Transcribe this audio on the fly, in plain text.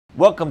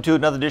Welcome to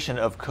another edition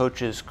of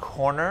Coach's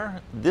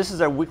Corner. This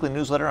is our weekly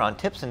newsletter on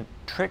tips and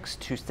tricks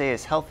to stay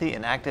as healthy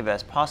and active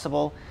as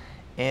possible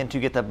and to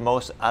get the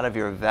most out of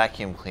your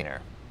vacuum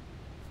cleaner.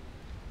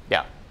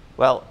 Yeah,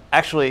 well,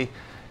 actually,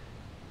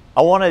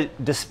 I want to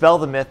dispel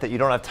the myth that you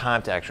don't have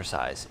time to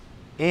exercise,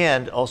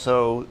 and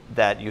also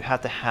that you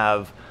have to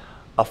have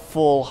a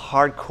full,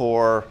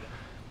 hardcore,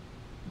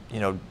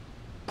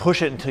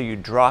 push it until you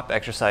drop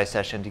exercise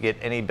session to get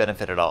any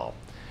benefit at all.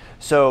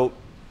 So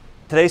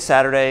today's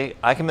Saturday.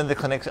 I come into the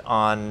clinics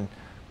on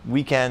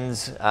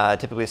weekends,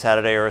 typically a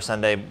Saturday or a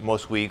Sunday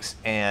most weeks,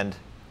 and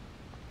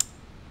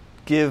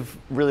give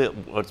really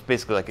what's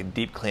basically like a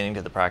deep cleaning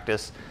to the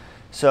practice.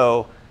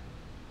 So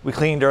we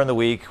clean during the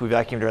week, we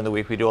vacuum during the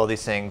week, we do all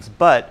these things,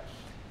 but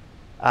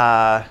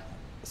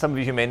some of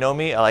you who may know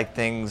me, I like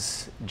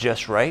things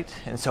just right,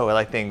 and so I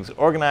like things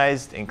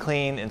organized and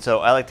clean, and so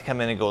I like to come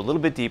in and go a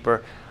little bit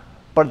deeper,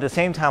 but at the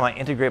same time I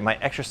integrate my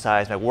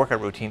exercise, my workout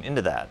routine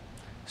into that.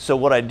 So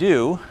what I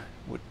do,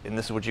 and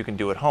this is what you can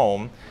do at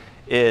home,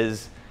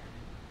 is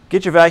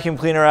get your vacuum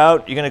cleaner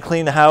out. You're going to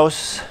clean the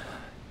house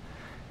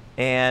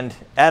and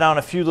add on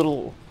a few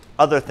little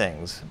other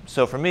things.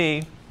 So for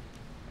me,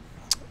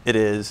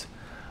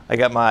 I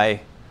got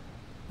my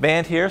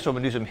band here, so I'm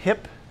going to do some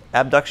hip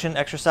abduction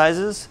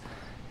exercises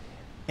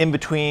in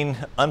between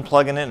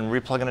unplugging it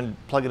and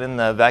plugging in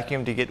the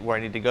vacuum to get where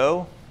I need to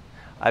go.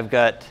 I've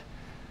got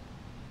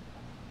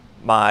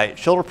my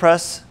shoulder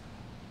press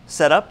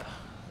set up.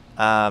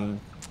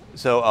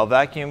 So I'll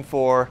vacuum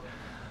for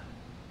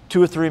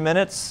 2 or 3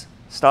 minutes,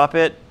 stop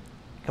it,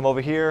 come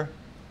over here,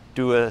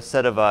 do a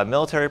set of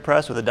military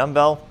press with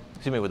a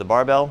with a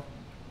barbell,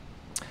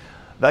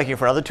 vacuum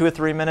for another 2 or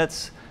 3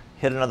 minutes,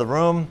 hit another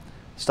room,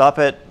 stop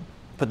it,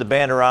 put the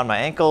band around my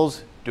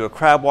ankles, do a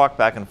crab walk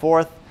back and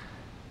forth,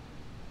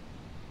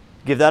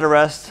 give that a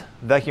rest,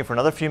 vacuum for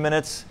another few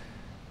minutes,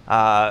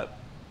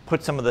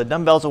 put some of the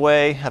dumbbells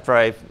away after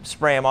I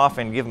spray them off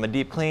and give them a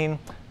deep clean,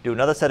 do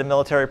another set of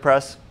military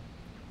press.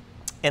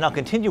 And I'll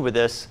continue with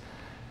this.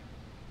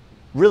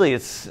 Really,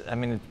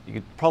 you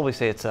could probably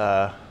say it's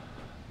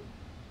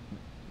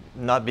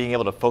not being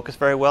able to focus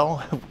very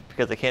well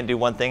because I can't do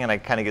one thing and I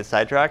kind of get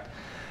sidetracked.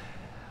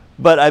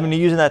 But I've been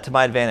using that to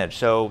my advantage.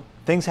 So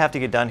things have to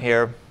get done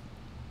here.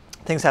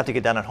 Things have to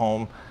get done at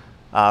home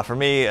for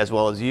me as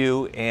well as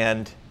you.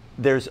 And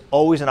there's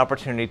always an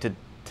opportunity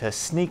to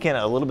sneak in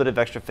a little bit of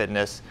extra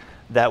fitness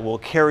that will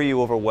carry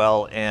you over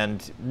well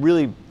and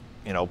really,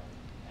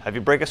 have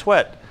you break a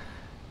sweat.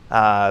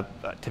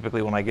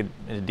 Typically when I get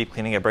into deep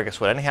cleaning, I break a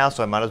sweat anyhow,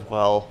 so I might as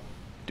well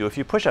do a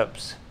few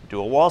push-ups, do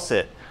a wall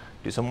sit,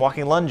 do some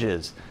walking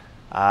lunges,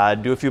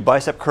 do a few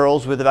bicep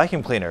curls with the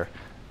vacuum cleaner.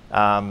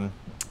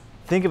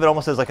 Think of it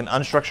almost as like an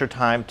unstructured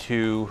time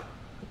to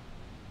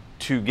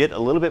get a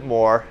little bit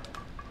more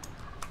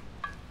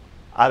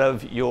out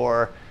of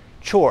your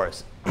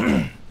chores.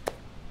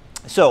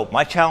 So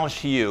my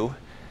challenge to you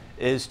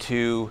is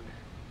to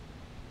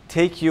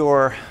take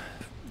your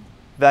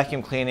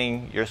vacuum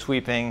cleaning, your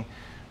sweeping,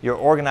 your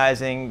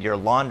organizing, your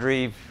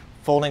laundry,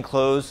 folding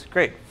clothes.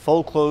 Great,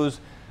 fold clothes,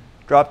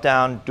 drop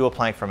down, do a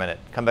plank for a minute.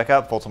 Come back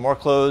up, fold some more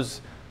clothes,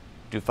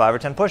 do 5 or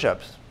 10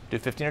 push-ups, do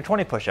 15 or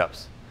 20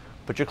 push-ups.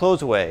 Put your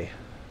clothes away,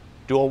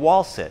 do a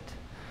wall sit.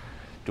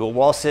 Do a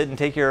wall sit and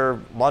take your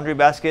laundry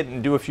basket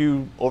and do a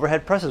few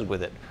overhead presses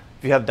with it.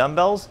 If you have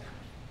dumbbells,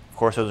 of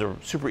course those are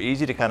super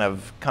easy to kind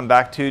of come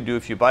back to, do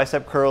a few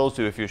bicep curls,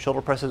 do a few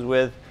shoulder presses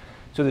with.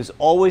 So there's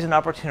always an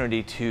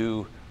opportunity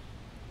to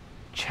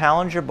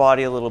challenge your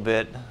body a little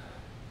bit,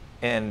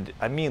 and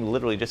I mean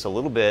literally just a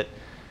little bit,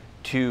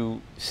 to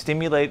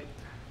stimulate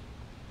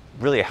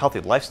really a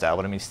healthy lifestyle,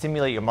 but I mean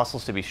stimulate your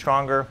muscles to be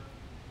stronger,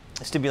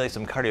 stimulate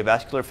some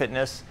cardiovascular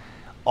fitness,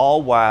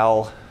 all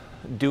while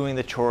doing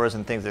the chores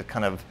and things that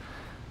kind of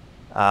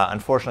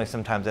unfortunately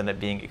sometimes end up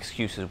being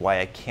excuses why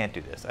I can't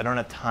do this. I don't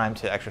have time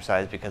to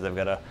exercise because I've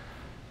got to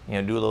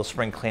do a little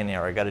spring cleaning,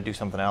 or I got to do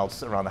something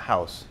else around the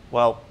house.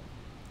 Well,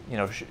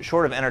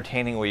 short of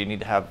entertaining where you need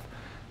to have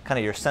kind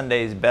of your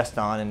Sunday's best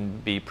on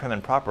and be prim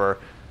and proper,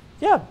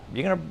 yeah,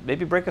 you're gonna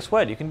maybe break a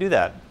sweat. You can do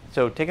that.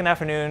 So take an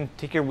afternoon,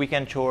 take your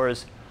weekend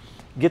chores,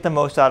 get the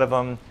most out of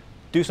them,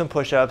 do some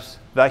push-ups,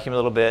 vacuum a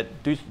little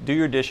bit, do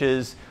your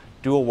dishes,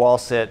 do a wall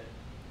sit,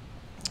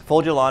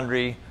 fold your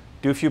laundry,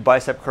 do a few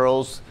bicep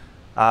curls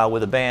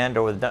with a band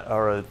or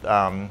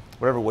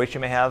whatever weight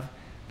you may have,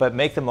 but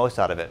make the most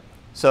out of it.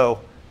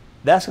 So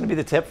that's gonna be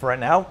the tip for right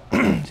now.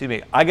 Excuse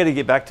me. I gotta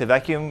get back to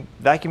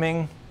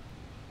vacuuming,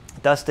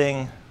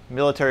 dusting,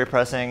 military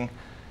pressing,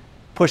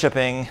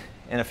 push-upping,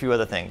 and a few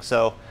other things.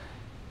 So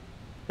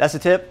that's the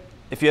tip.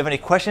 If you have any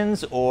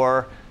questions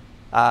or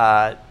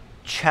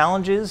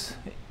challenges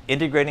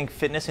integrating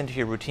fitness into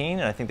your routine,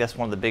 and I think that's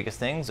one of the biggest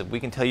things, that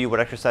we can tell you what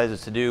exercises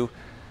to do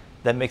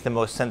that make the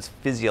most sense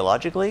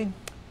physiologically,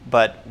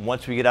 but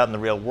once we get out in the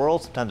real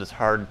world, sometimes it's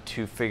hard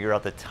to figure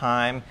out the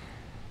time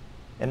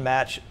and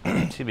match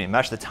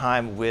the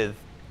time with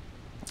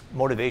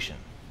motivation.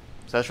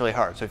 So that's really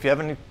hard. So if you have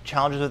any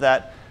challenges with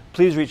that,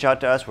 please reach out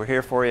to us. We're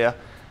here for you.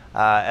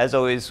 As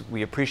always,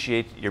 we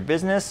appreciate your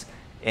business,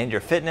 and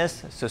your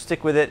fitness. So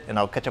stick with it, and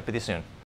I'll catch up with you soon.